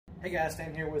Hey guys,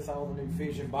 standing here with all the new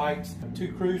Fission bikes.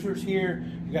 Two cruisers here.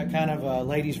 We've got kind of a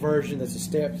ladies version that's a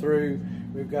step through.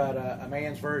 We've got a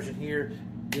man's version here.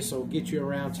 This will get you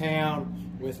around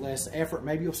town with less effort.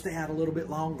 Maybe you'll stay out a little bit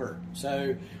longer.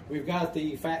 So we've got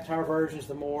the fat tire versions,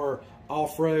 the more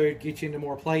off-road, get you into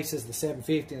more places, the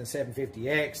 750 and the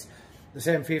 750X. The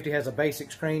 750 has a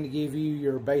basic screen to give you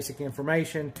your basic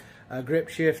information, grip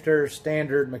shifter,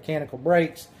 standard mechanical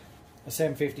brakes. The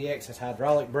 750X has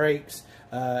hydraulic brakes,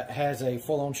 has a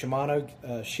full-on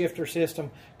Shimano shifter system,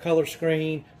 color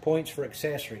screen, points for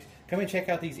accessories. Come and check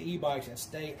out these e-bikes and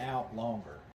stay out longer.